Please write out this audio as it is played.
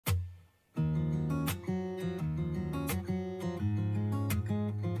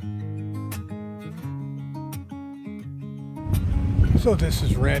So this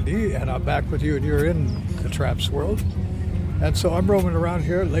is Randy, and I'm back with you, and you're in the Tramps World. And so I'm roaming around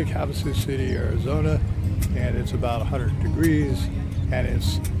here at Lake Havasu City, Arizona, and it's about 100 degrees, and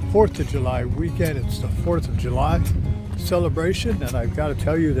it's 4th of July weekend. It's the 4th of July celebration, and I've got to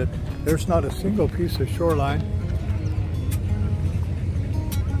tell you that there's not a single piece of shoreline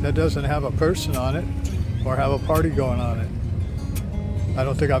that doesn't have a person on it or have a party going on it. I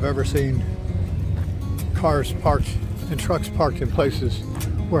don't think I've ever seen cars parked and trucks parked in places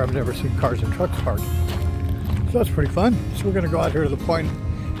where I've never seen cars and trucks parked. So that's pretty fun. So we're going to go out here to the point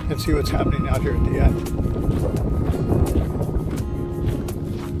and see what's happening out here at the end.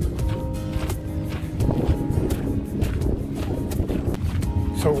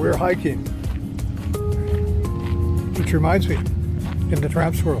 So we're hiking, which reminds me, in the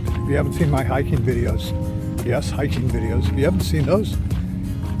Tramps World, if you haven't seen my hiking videos, yes, hiking videos, if you haven't seen those,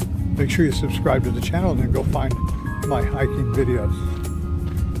 make sure you subscribe to the channel and then go find my hiking videos.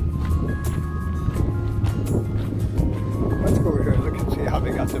 Let's go over here and look and see how they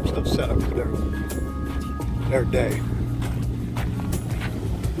got themselves set up for their day.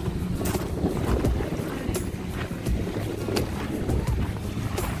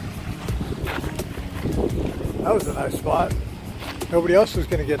 That was a nice spot. Nobody else is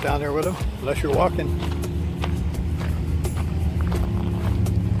going to get down there with them unless you're walking.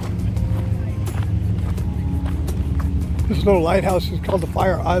 This little lighthouse is called the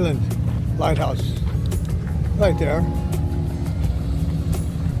Fire Island Lighthouse. Right there.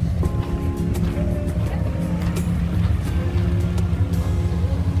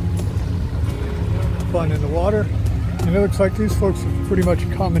 Fun in the water. And it looks like these folks have pretty much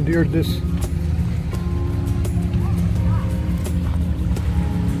commandeered this.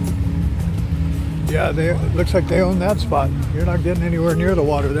 Yeah, it looks like they own that spot. You're not getting anywhere near the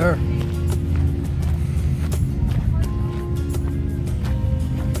water there.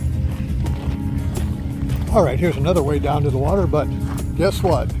 All right, here's another way down to the water, but guess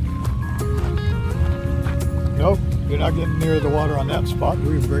what? Nope, you're not getting near the water on that spot.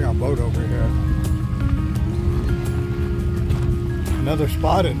 We can bring our boat over here. Another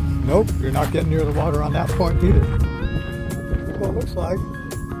spot, and nope, you're not getting near the water on that point either. So it looks like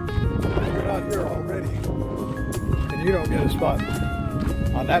you're not here already, and you don't get a spot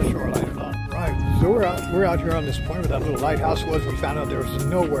on that shoreline. Right, so we're out here on this point where that little lighthouse was. We found out there was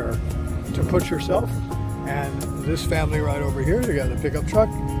nowhere to put yourself. And this family right over here, they got the pickup truck.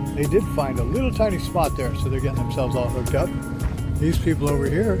 They did find a little tiny spot there, so they're getting themselves all hooked up. These people over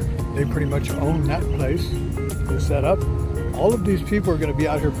here, they pretty much own that place. They're set up. All of these people are going to be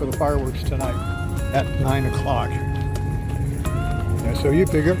out here for the fireworks tonight at 9 o'clock. And so you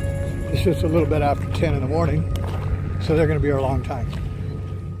figure it's just a little bit after 10 in the morning, so they're going to be here a long time.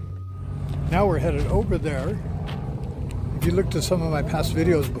 Now we're headed over there. If you looked at some of my past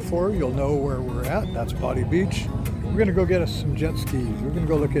videos before, you'll know where we're at. That's Body Beach. We're going to go get us some jet skis. We're going to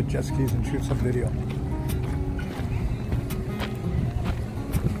go look at jet skis and shoot some video.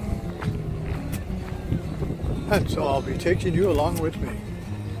 And so I'll be taking you along with me.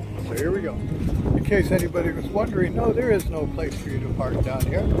 So here we go. In case anybody was wondering, no, there is no place for you to park down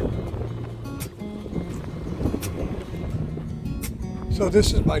here. So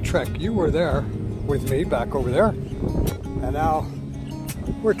this is my trek. You were there with me back over there. And now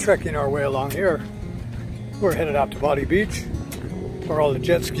we're trekking our way along here. We're headed out to Body Beach, where all the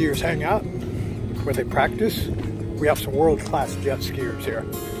jet skiers hang out, where they practice. We have some world-class jet skiers here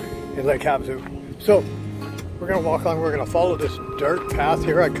in Lake Havasu. So we're gonna walk on, we're gonna follow this dirt path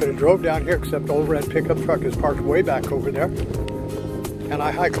here. I could have drove down here, except the old red pickup truck is parked way back over there. And I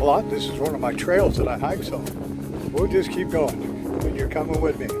hike a lot. This is one of my trails that I hike, so we'll just keep going. And you're coming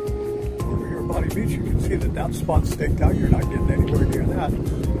with me. Body Beach, you can see that that spot's staked out. You're not getting anywhere near that.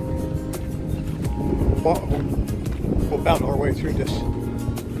 We'll battle our way through this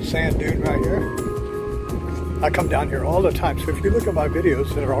sand dune right here. I come down here all the time, so if you look at my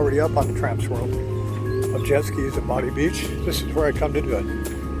videos that are already up on the Tramps World of jet skis at Body Beach, this is where I come to do it.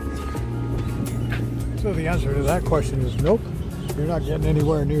 So the answer to that question is nope. You're not getting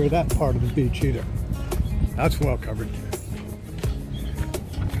anywhere near that part of the beach either. That's well covered.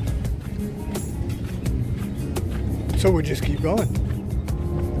 So we'll just keep going.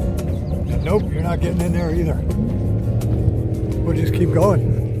 And nope, you're not getting in there either. We'll just keep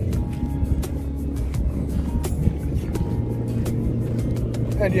going.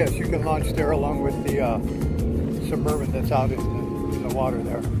 And yes, you can launch there along with the Suburban that's out in the water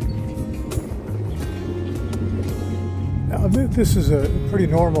there. Now this is a pretty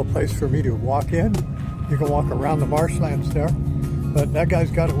normal place for me to walk in. You can walk around the marshlands there. But that guy's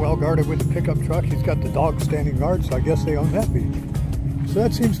got it well guarded with the pickup truck. He's got the dog standing guard, so I guess they own that beach. So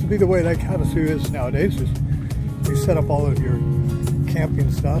that seems to be the way Lake Havasu is nowadays. Is you set up all of your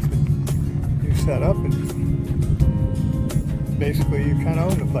camping stuff, and you set up, and basically you kind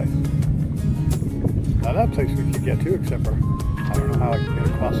of own the place. Now that place we could get to, except for I don't know how I can get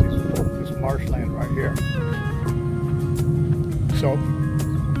across this marshland right here. So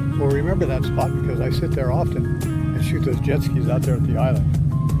we'll remember that spot because I sit there often and shoot those jet skis out there at the island.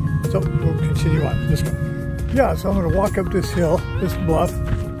 So we'll continue on. Let's go. Yeah, so I'm going to walk up this hill, this bluff.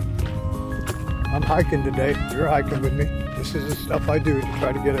 I'm hiking today. You're hiking with me. This is the stuff I do to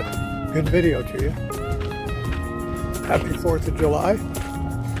try to get a good video to you. Happy 4th of July.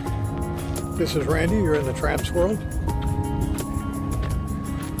 This is Randy. You're in the Tramps World.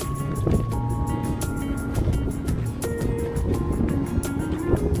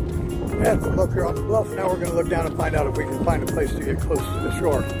 And from up here on the bluff, now we're going to look down and find out if we can find a place to get close to the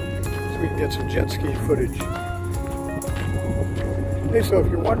shore so we can get some jet ski footage. Hey, so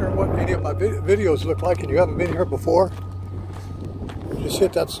if you're wondering what any of my videos look like and you haven't been here before, just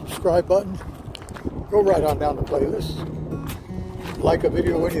hit that subscribe button. Go right on down the playlist. Like a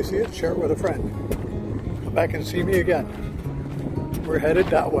video when you see it, share it with a friend. Come back and see me again. We're headed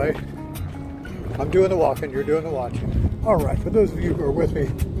that way. I'm doing the walking, you're doing the watching. All right, for those of you who are with me,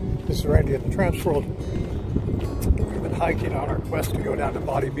 this is Randy in the Tramps World. We've been hiking on our quest to go down to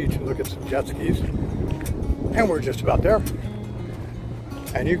Body Beach and look at some jet skis. And we're just about there.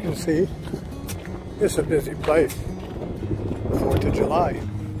 And you can see, it's a busy place. 4th of July.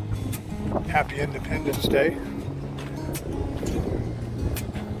 Happy Independence Day.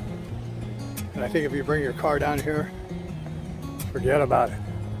 And I think if you bring your car down here, forget about it.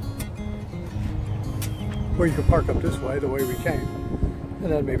 Or you can park up this way, the way we came.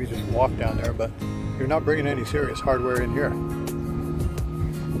 And then maybe just walk down there, but you're not bringing any serious hardware in here.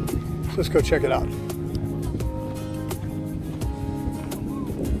 So let's go check it out.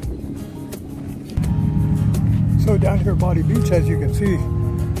 So down here at Body Beach, as you can see,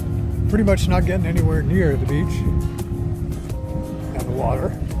 pretty much not getting anywhere near the beach and the water.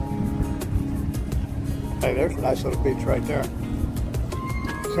 Hey, there's a nice little beach right there.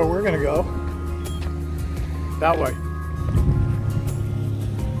 So we're gonna go that way.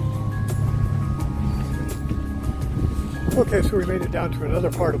 Okay, so we made it down to another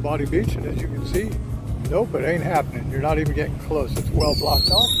part of Body Beach, and as you can see, nope, it ain't happening. You're not even getting close. It's well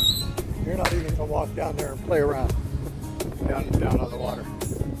blocked off. You're not even gonna walk down there and play around down on the water.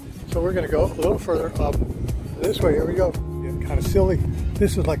 So we're gonna go a little further up this way. Here we go. Getting kind of silly.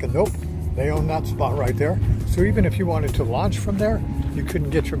 This is like a nope. They own that spot right there. So even if you wanted to launch from there, you couldn't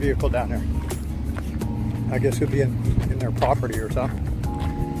get your vehicle down there. I guess it'd be in their property or something.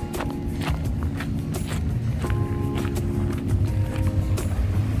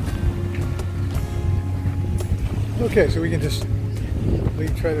 Okay, so we can just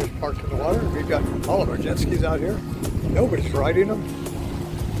leave trailers parked in the water. We've got all of our jet skis out here. Nobody's riding them.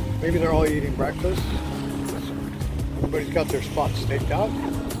 Maybe they're all eating breakfast. Everybody's got their spots staked out.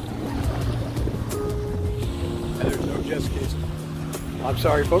 And there's no jet skis. I'm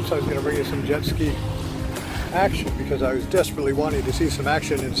sorry, folks, I was going to bring you some jet ski action because I was desperately wanting to see some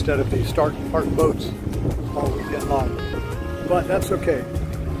action instead of the start and park boats all weekend long. But that's okay.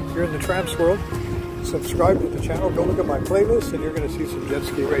 You're in the Tramps World. Subscribe to the channel, go look at my playlist, and you're going to see some jet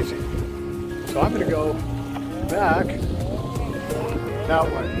ski racing. So I'm going to go back that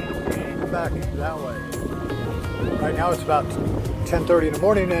way. Back that way. Right now it's about 10:30 in the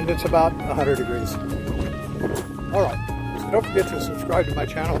morning and it's about 100 degrees. All right, so don't forget to subscribe to my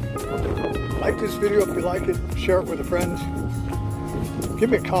channel. Like this video if you like it, share it with a friend. Give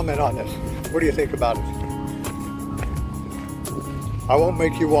me a comment on this. What do you think about it? I won't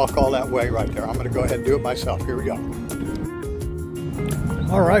make you walk all that way right there. I'm going to go ahead and do it myself. Here we go.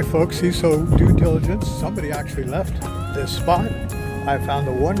 All right, folks, see, so due diligence. Somebody actually left this spot. I found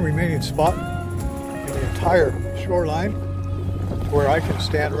the one remaining spot in the entire shoreline where I can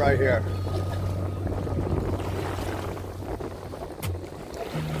stand right here.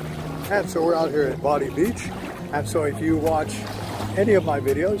 And so we're out here at Body Beach. And so if you watch any of my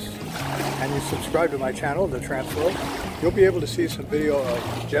videos and you subscribe to my channel, The Tramps World, you'll be able to see some video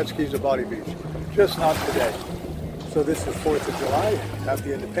of jet skis at Body Beach. Just not today. So this is 4th of July,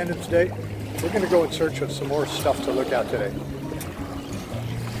 happy Independence Day. We're going to go in search of some more stuff to look at today.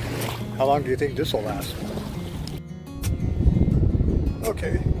 How long do you think this will last?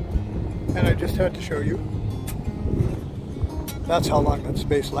 Okay, and I just had to show you. That's how long that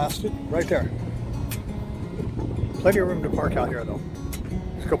space lasted, right there. Plenty of room to park out here though.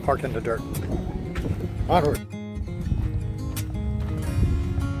 Let's go park in the dirt. Onward.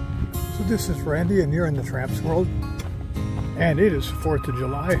 So this is Randy and you're in the Tramps World. And it is 4th of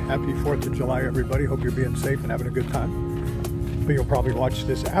July. Happy 4th of July, everybody. Hope you're being safe and having a good time. But you'll probably watch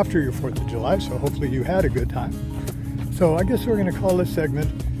this after your 4th of July, so hopefully you had a good time. So I guess we're going to call this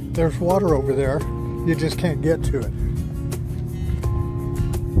segment, There's Water Over There, You Just Can't Get to It.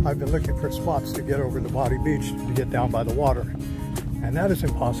 I've been looking for spots to get over the Body Beach to get down by the water, and that is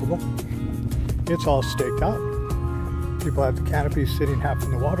impossible. It's all staked out. People have the canopies sitting half in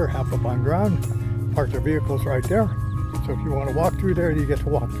the water, half up on ground, park their vehicles right there. So if you want to walk through there, you get to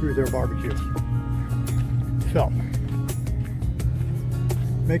walk through their barbecue. So,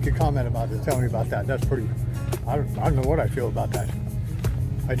 make a comment about it. Tell me about that. That's pretty, I don't know what I feel about that.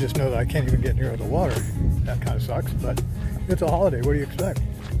 I just know that I can't even get near the water. That kind of sucks, but it's a holiday. What do you expect?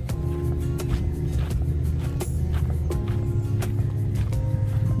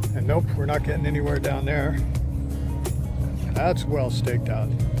 And nope, we're not getting anywhere down there. That's well staked out.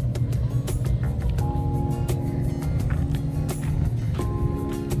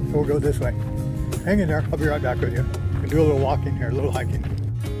 We'll go this way. Hang in there. I'll be right back with you. We'll do a little walking here, a little hiking.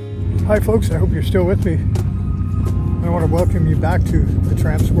 Hi folks, I hope you're still with me. I want to welcome you back to the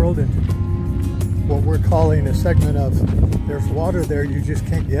Tramps World and what we're calling a segment of There's Water There, You Just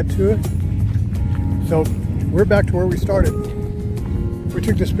Can't Get to It. So we're back to where we started. We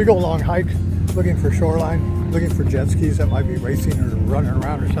took this big old long hike looking for shoreline, looking for jet skis that might be racing or running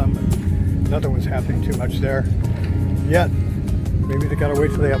around or something. Nothing was happening too much there yet. Maybe they gotta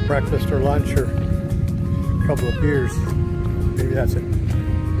wait till they have breakfast or lunch or a couple of beers. Maybe that's it.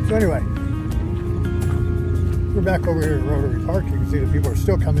 So anyway, we're back over here at Rotary Park. You can see the people are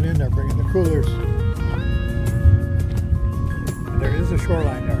still coming in. They're bringing the coolers. And there is a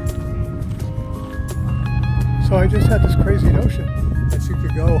shoreline there. So I just had this crazy notion that you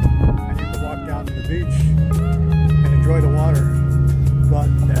could go and you could walk down to the beach and enjoy the water. But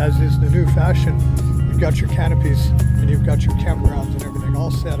as is the new fashion, you've got your canopies and you've got your campgrounds and everything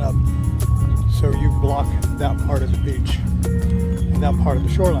all set up so you block that part of the beach and that part of the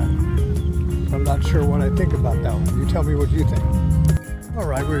shoreline. I'm not sure what I think about that one. You tell me what you think. All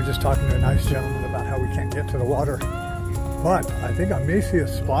right, we were just talking to a nice gentleman about how we can't get to the water, but I think I may see a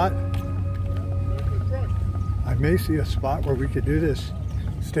spot. I may see a spot where we could do this.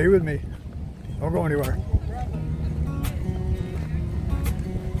 Stay with me. Don't go anywhere.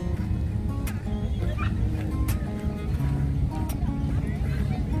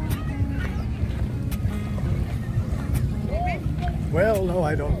 Well, no,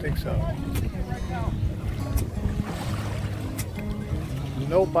 I don't think so.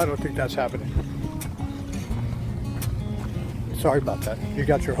 Nope, I don't think that's happening. Sorry about that. You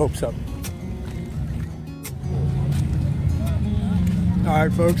got your hopes up. All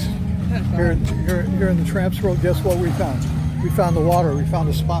right, folks. Here in the Tramps World, guess what we found? We found the water. We found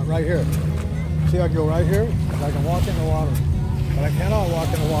a spot right here. See, I can go right here. I can walk in the water. But I cannot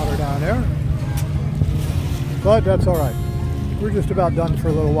walk in the water down there. But that's all right. We're just about done for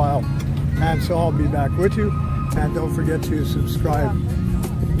a little while. And so I'll be back with you. And don't forget to subscribe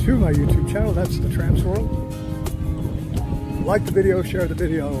to my YouTube channel. That's The Tramps World. Like the video, share the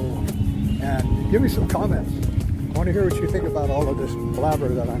video, and give me some comments. I want to hear what you think about all of this blabber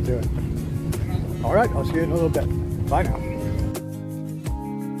that I'm doing. All right, I'll see you in a little bit. Bye now.